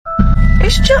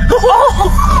It's just. Oh.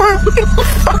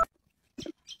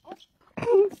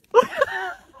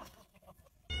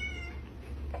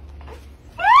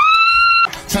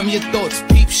 Tell me your thoughts,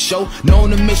 peep show. Know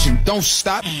on the mission, don't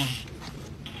stop.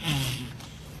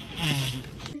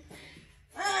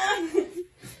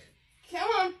 Come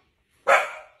on.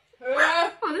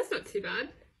 Oh, that's not too bad.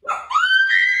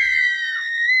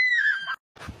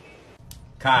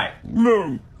 Kai.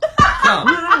 No.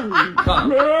 Come.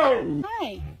 Come.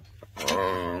 Hi.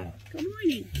 Good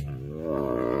morning.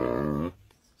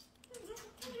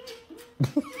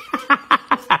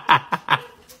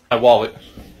 My wallet.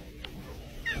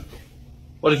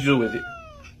 What did you do with it?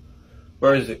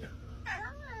 Where is it?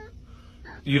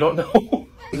 You don't know?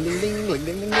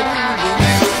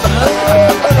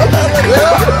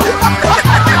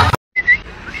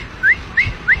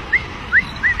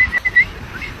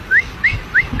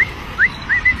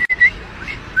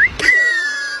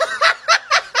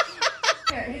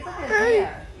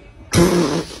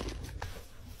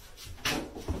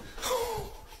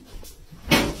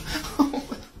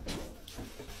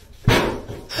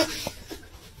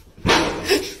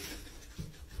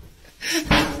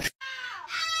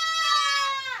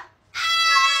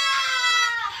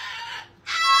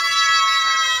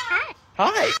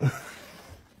 Hi.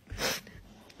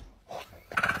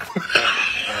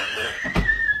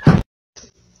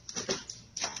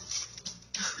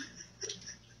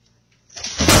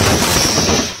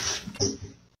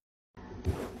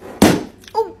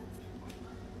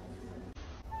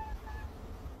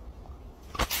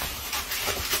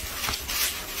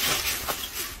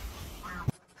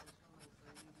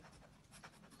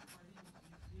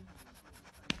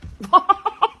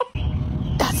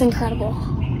 That's incredible.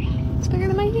 It's bigger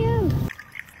than my hand.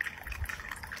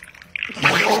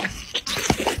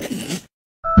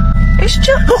 It's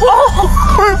just. Oh.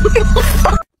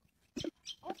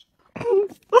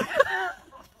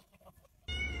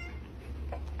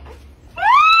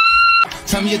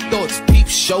 Tell me your thoughts, peep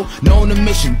show. Know on the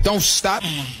mission, don't stop.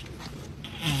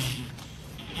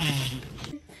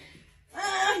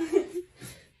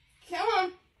 Come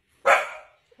on.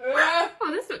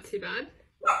 Oh, that's not too bad.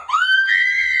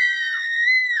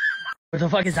 What the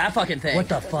fuck is that fucking thing? What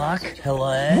the fuck?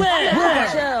 Hello?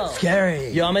 Chill. Scary.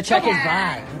 Yo, I'm gonna check his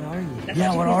vibe. What are you?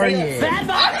 Yeah, what are you? Bad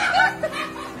vibe!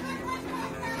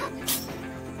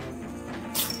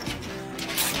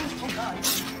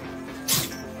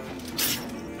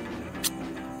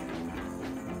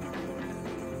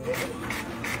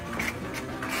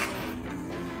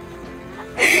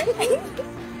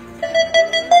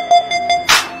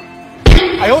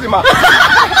 I hold him up.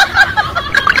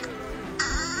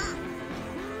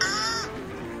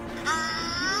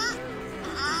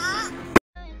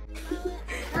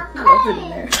 Love it in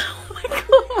there. Oh my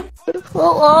god.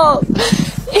 Blow up.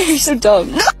 You're so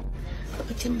dumb. Look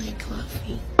at my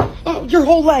coffee. Oh, your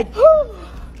whole leg.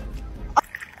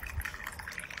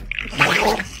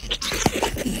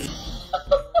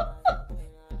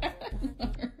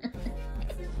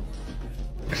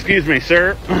 Excuse me,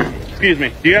 sir. Excuse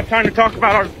me. Do you have time to talk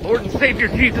about our Lord and Savior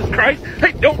Jesus Christ?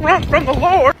 Hey, don't run from the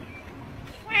Lord!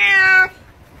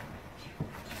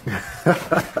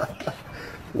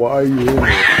 Why are you in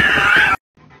here?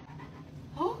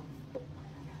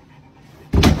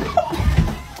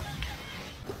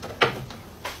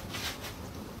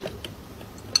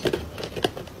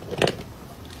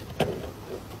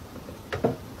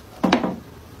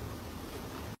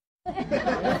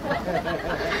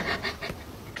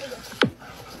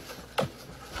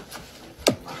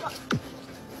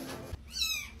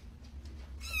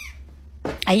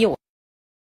 Ayo.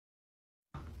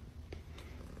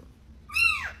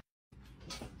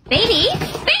 Baby!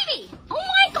 Baby! Oh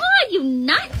my god, you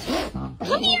nuts!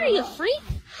 Come here, you freak!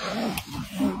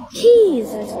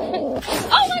 Jesus Christ.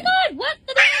 Oh my god, what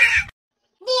the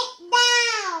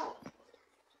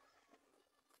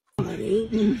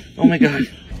Oh my god.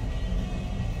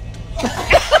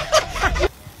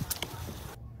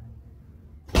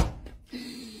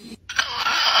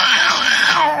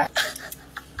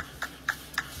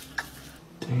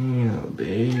 Damn,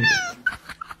 babe.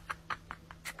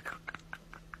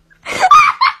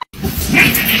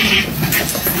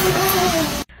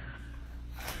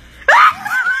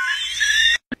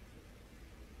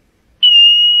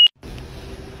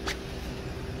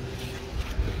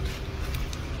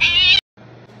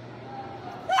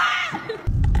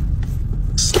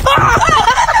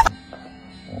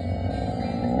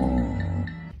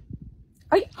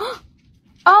 Are you?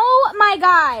 Oh my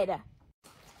god.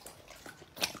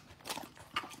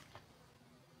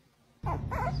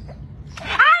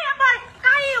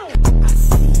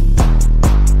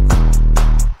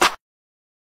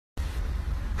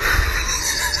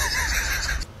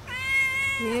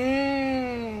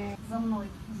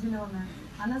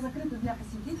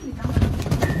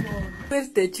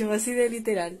 El techo, así de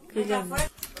literal. Brillando.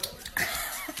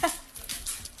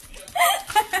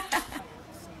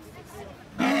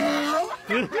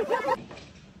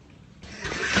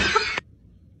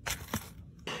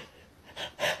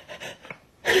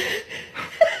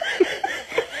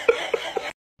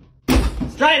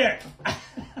 Strider!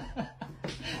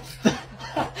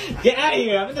 Get out of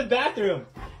here! I'm in the bathroom!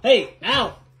 Hey,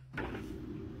 out!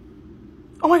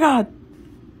 Oh my god.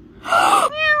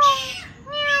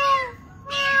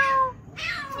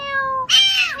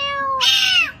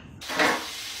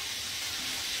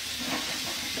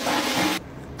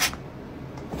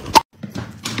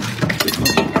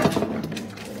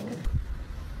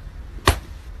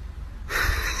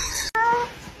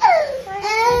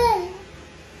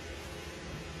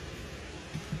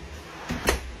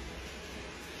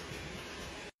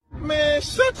 Man,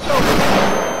 shut your...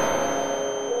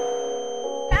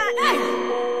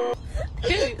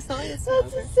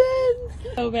 That's a sin.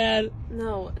 So bad.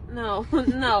 No, no,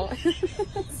 no.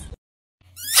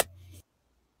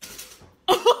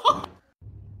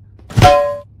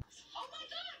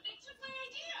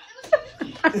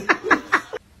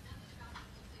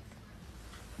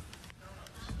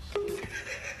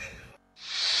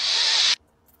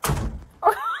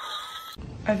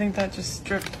 I think that just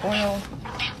dripped oil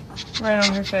right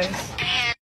on her face.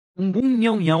 Yum,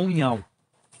 yum, yum.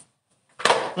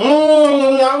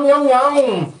 Yum, yum,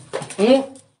 yum. Yum.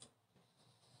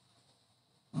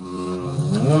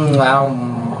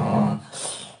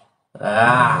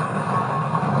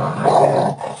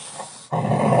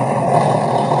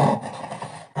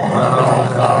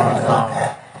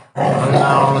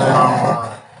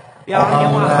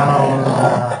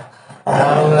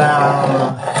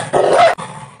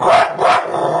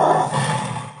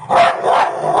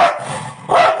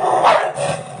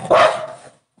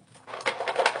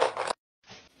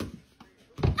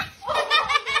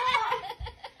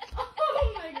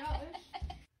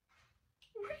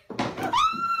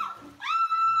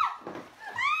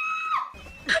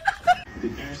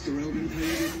 Did Pastor Rogan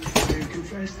tell you to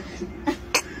confess?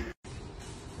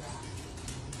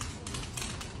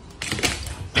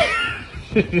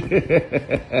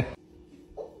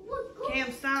 Cam,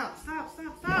 stop, stop,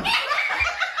 stop, stop.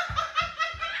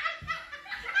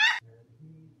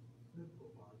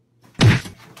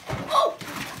 Oh!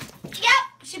 Yep,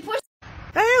 she pushed.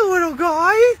 Hey, little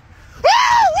guy.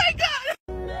 Oh my god!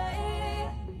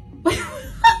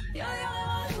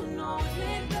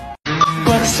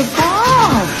 What's the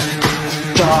problem,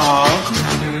 dog?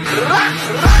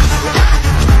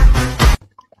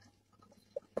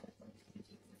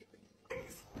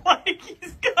 Like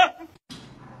he's got.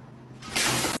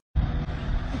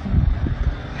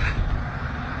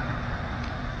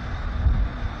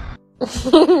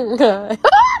 God.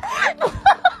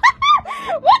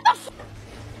 What the f-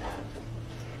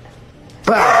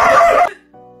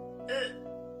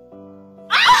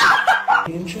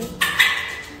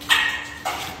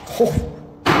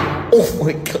 Oh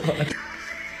my god.